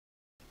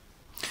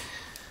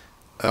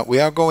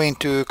We are going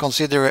to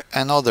consider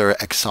another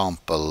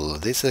example.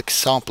 This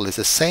example is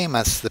the same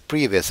as the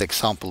previous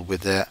example,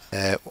 with the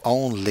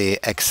only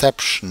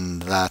exception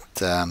that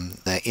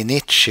the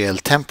initial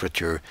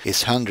temperature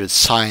is 100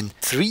 sine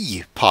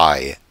 3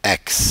 pi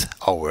x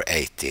over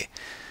 80.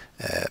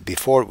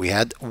 Before we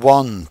had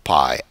 1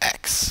 pi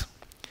x.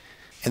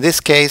 In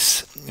this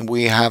case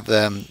we have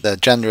the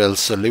general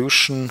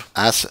solution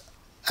as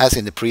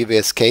in the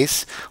previous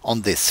case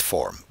on this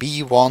form: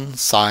 b1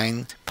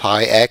 sine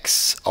pi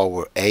x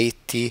over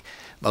 80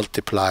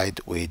 multiplied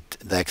with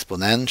the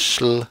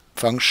exponential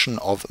function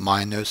of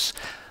minus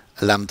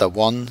lambda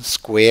 1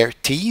 square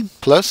t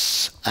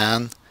plus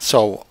and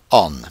so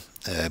on,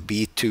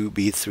 b2,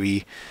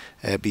 b3,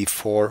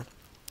 b4.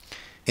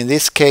 In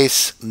this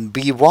case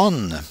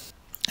b1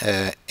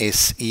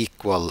 is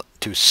equal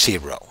to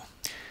 0.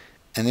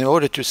 And in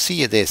order to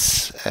see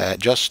this,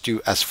 just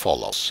do as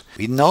follows.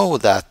 We know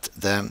that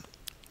the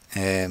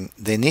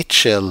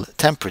initial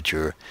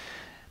temperature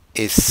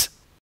is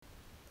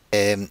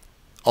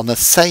on the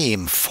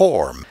same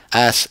form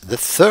as the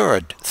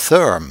third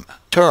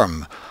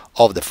term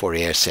of the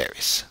Fourier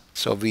series.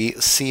 So we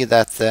see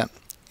that the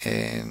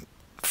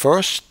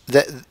first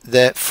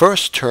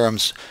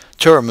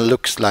term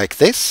looks like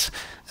this,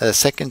 the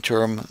second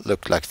term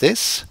looks like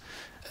this,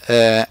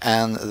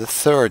 and the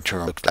third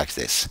term looks like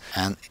this.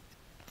 And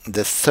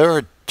the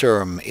third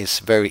term is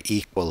very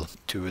equal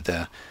to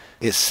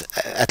is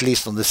at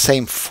least on the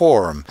same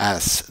form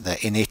as the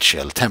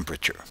initial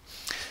temperature.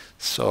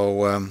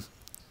 So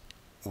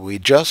we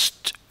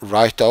just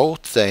write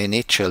out the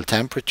initial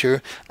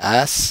temperature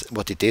as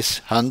what it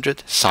is,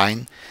 100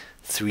 sine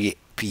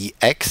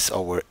 3px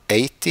over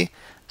 80,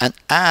 and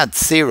add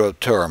 0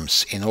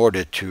 terms in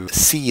order to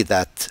see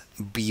that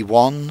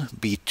b1,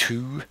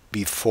 b2,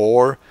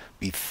 b4,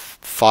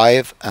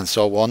 b5 and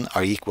so on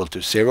are equal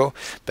to 0,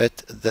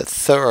 but the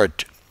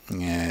third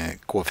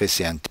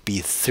coefficient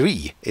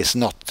b3 is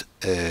not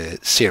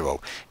 0,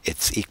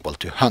 it's equal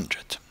to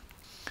 100.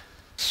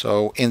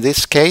 So in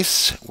this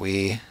case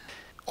we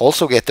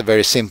also get a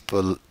very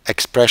simple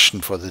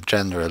expression for the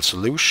general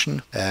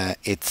solution.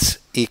 It's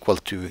equal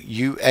to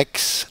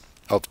ux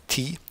of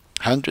t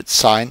 100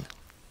 sine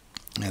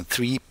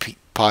 3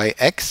 pi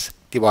x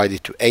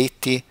divided to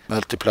 80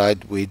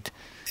 multiplied with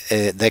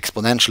the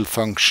exponential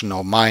function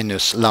of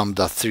minus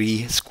lambda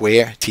 3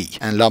 square t.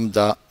 And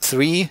lambda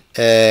 3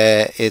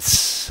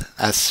 is,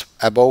 as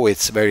above,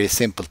 it's very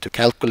simple to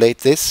calculate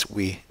this.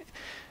 We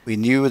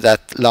knew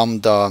that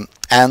lambda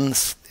n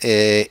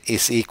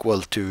is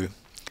equal to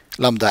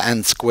lambda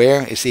n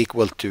square is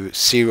equal to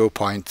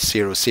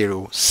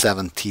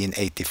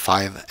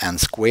 0.001785 n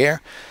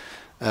square.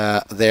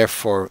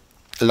 Therefore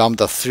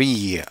lambda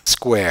 3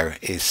 square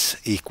is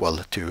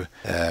equal to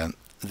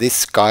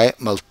this guy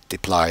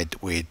multiplied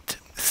with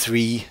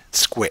 3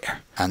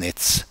 square, and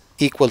it's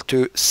equal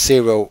to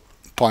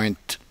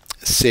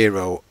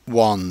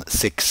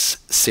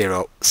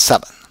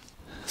 0.01607.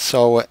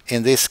 So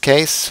in this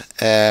case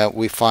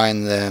we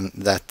find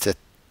that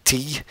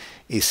T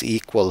is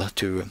equal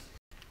to,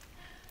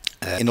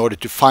 in order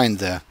to find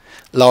the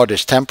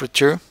largest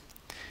temperature,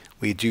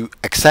 we do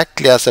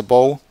exactly as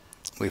above.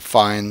 We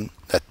find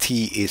that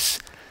T is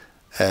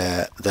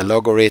the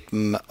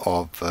logarithm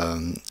of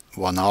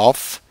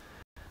 1/2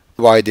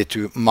 divided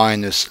to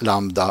minus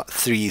lambda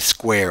 3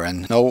 square,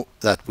 and know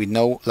that we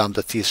know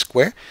lambda 3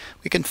 square,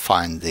 we can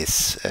find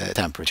this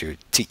temperature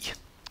T,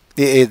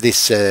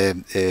 this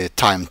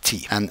time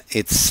T, and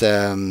it's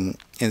in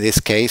this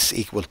case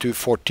equal to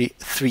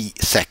 43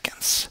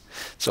 seconds.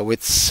 So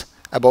it's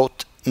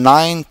about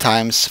 9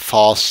 times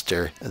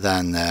faster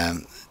than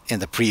in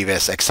the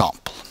previous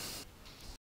example.